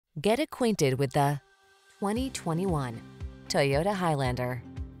Get acquainted with the 2021 Toyota Highlander.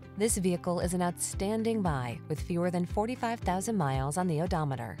 This vehicle is an outstanding buy with fewer than 45,000 miles on the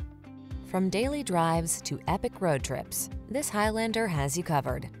odometer. From daily drives to epic road trips, this Highlander has you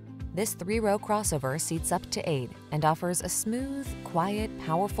covered. This 3-row crossover seats up to 8 and offers a smooth, quiet,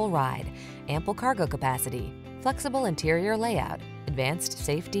 powerful ride, ample cargo capacity, flexible interior layout, advanced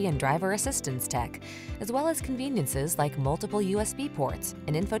safety and driver assistance tech, as well as conveniences like multiple USB ports,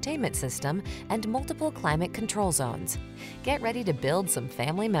 an infotainment system, and multiple climate control zones. Get ready to build some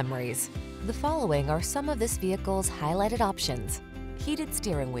family memories. The following are some of this vehicle's highlighted options: heated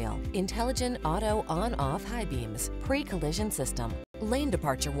steering wheel, intelligent auto on-off high beams, pre-collision system, lane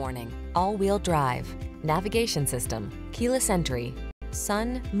departure warning, all-wheel drive, navigation system, keyless entry,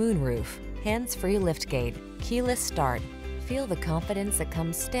 sun, moonroof, hands-free liftgate, keyless start. Feel the confidence that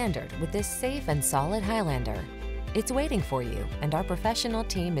comes standard with this safe and solid Highlander. It's waiting for you, and our professional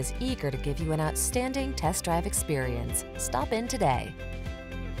team is eager to give you an outstanding test drive experience. Stop in today.